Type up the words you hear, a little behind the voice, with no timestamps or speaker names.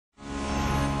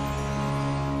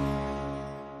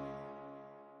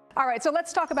All right, so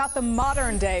let's talk about the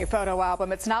modern day photo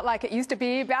album. It's not like it used to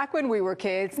be back when we were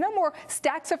kids. No more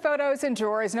stacks of photos in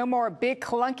drawers, no more big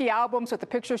clunky albums with the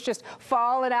pictures just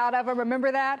falling out of them.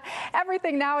 Remember that?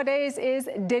 Everything nowadays is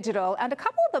digital. And a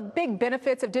couple of the big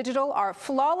benefits of digital are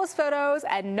flawless photos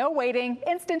and no waiting,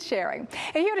 instant sharing.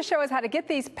 And here to show us how to get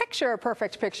these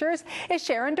picture-perfect pictures is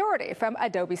Sharon Doherty from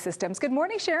Adobe Systems. Good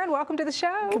morning, Sharon. Welcome to the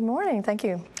show. Good morning. Thank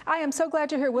you. I am so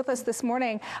glad you're here with us this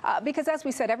morning because, as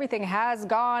we said, everything has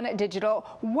gone digital.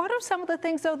 What are some of the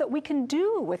things, though, that we can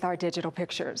do with our digital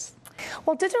pictures?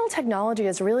 Well, digital technology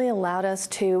has really allowed us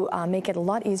to make it a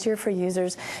lot easier for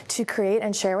users to create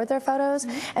and share with their photos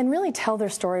and really tell their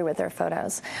story with their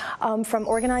photos. From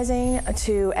organizing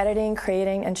to editing,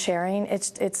 creating, and sharing,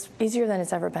 it's easier than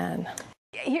it's ever been.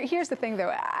 Here's the thing, though.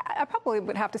 I probably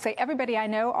would have to say everybody I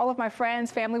know, all of my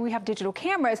friends, family, we have digital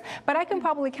cameras, but I can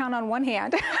probably count on one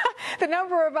hand the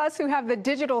number of us who have the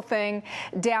digital thing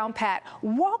down pat.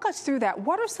 Walk us through that.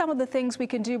 What are some of the things we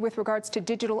can do with regards to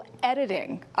digital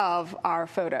editing of our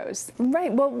photos?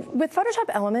 Right. Well, with Photoshop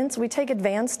Elements, we take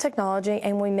advanced technology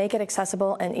and we make it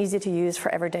accessible and easy to use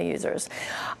for everyday users.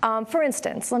 For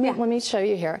instance, let me show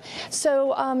you here.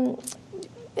 So,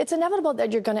 it's inevitable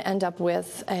that you're going to end up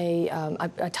with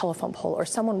a telephone pole or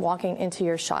someone walking into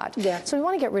your shot. Yeah. So we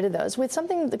want to get rid of those. With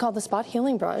something called the Spot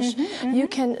Healing Brush, you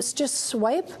can just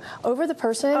swipe over the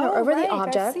person or over the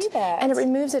object, and it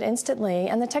removes it instantly.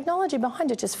 And the technology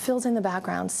behind it just fills in the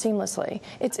background seamlessly.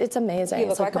 It's amazing. You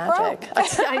look like magic. A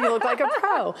pro. You look like a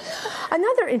pro.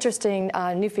 Another interesting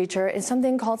new feature is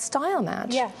something called Style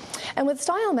Match. Yeah. And with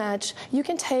Style Match, you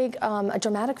can take a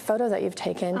dramatic photo that you've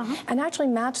taken and actually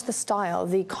match the style,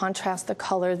 the contrast, the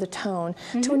color, the tone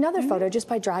to another photo just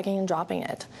by dragging and dropping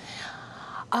it.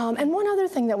 And one other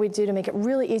thing that we do to make it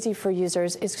really easy for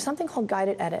users is something called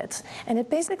guided edits, and it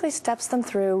basically steps them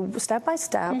through step by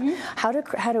step how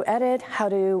to edit, how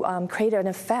to create an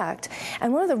effect.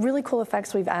 And one of the really cool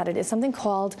effects we've added is something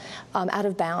called Out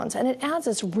of Bounds, and it adds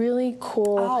this really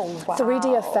cool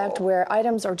 3D effect where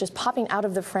items are just popping out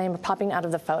of the frame or popping out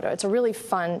of the photo. It's a really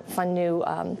fun new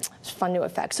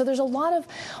effect. So there's a lot of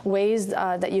ways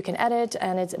that you can edit,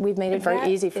 and we've made it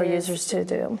very easy for users to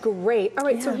do. Great. All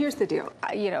right. So here's the deal.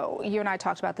 You know, you and I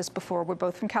talked about this before. We're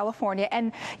both from California,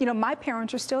 and you know, my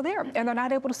parents are still there, and they're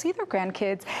not able to see their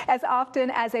grandkids as often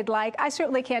as they'd like. I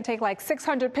certainly can't take like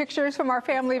 600 pictures from our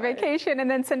family vacation and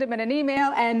then send them in an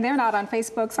email, and they're not on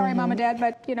Facebook. Sorry, Mom and Dad,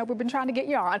 but you know, we've been trying to get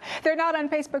you on. They're not on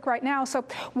Facebook right now. So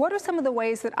what are some of the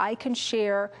ways that I can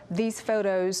share these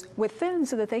photos with them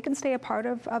so that they can stay a part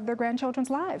of their grandchildren's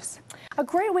lives? A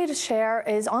great way to share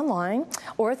is online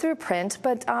or through print,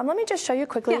 but let me just show you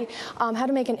quickly how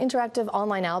to make an interactive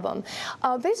online album.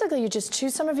 Basically, you just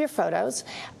choose some of your photos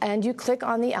and you click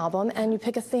on the album and you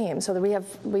pick a theme. So that we have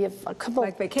a couple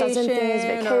like vacation, dozen themes: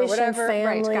 vacation,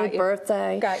 family,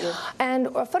 birthday. Got you. And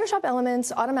Photoshop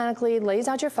Elements automatically lays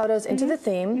out your photos into the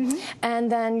theme, and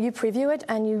then you preview it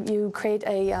and you create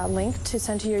a link to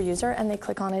send to your user, and they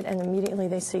click on it and immediately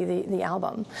they see the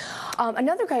album.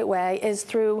 Another great way is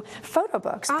through photo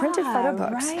books, printed photo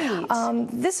books. Right.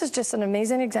 This is just an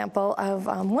amazing example of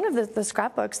one of the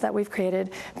scrapbooks that we've created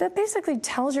that basically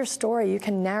tells your story. You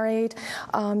can narrate,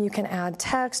 you can add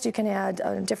text, you can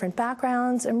add different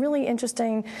backgrounds and really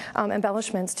interesting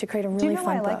embellishments to create a really fun book.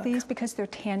 Do you know why I like these? Because they're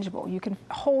tangible. You can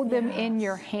hold them in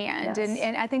your hand,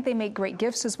 and I think they make great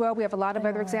gifts as well. We have a lot of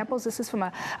other examples. This is from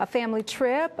a family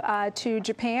trip to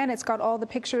Japan. It's got all the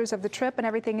pictures of the trip and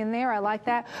everything in there. I like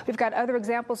that. We've got other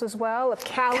examples as well of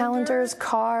calendars,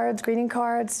 cards, greeting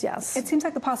cards. Yes. It seems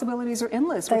like the possibilities are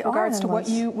endless with regards to what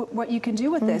you can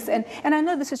do with this. And I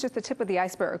know this is just the tip of the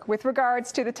iceberg with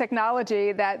regards to the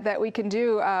technology that we can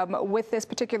do with this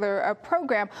particular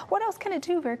program. What else can it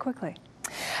do very quickly?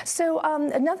 So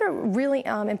another really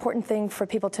important thing for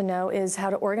people to know is how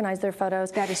to organize their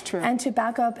photos. That is true. And to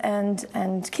back up and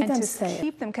keep them safe. And to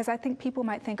keep them, because I think people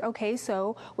might think, okay,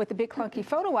 so with the big clunky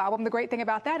photo album, the great thing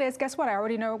about that is, guess what? I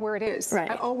already know where it is.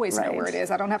 Right. I always know where it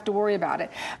is. I don't have to worry about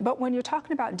it. But when you're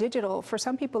talking about digital, for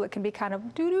some people it can be kind of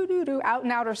out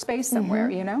in outer space somewhere,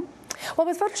 you know? Well,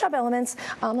 with Photoshop Elements,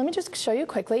 let me just show you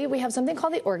quickly. We have something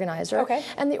called the Organizer. Okay.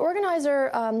 And the Organizer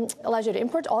allows you to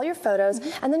import all your photos,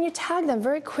 and then you tag them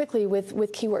very quickly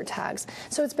with keyword tags.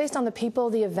 So it's based on the people,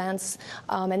 the events,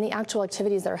 and the actual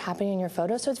activities that are happening in your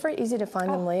photos. So it's very easy to find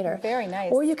them later. Very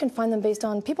nice. Or you can find them based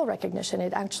on people recognition.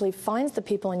 It actually finds the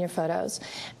people in your photos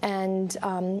and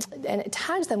it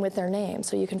tags them with their name,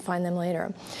 so you can find them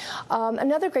later.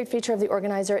 Another great feature of the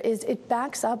Organizer is it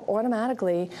backs up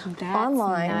automatically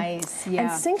online. Nice. And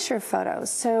syncs your photos.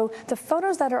 So the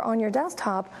photos that are on your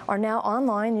desktop are now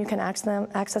online. You can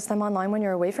access them online when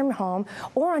you're away from home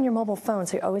or on your mobile phone. phone,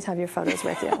 so you always have your photos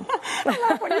with you. I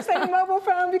love when you say mobile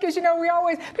phone because,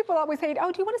 people always hate,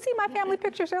 oh, do you want to see my family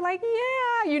pictures? They're like,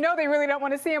 yeah. They really don't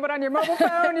want to see them, but on your mobile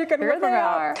phone, you can whip them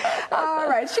out. All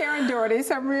right, Sharon Doherty,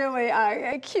 some really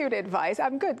cute advice.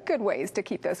 Good ways to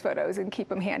keep those photos and keep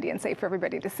them handy and safe for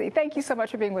everybody to see. Thank you so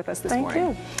much for being with us this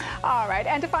morning. Thank you. All right,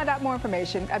 and to find out more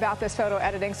information about this photo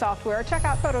editing software, check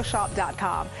out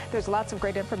Photoshop.com. There's lots of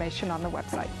great information on the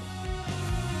website.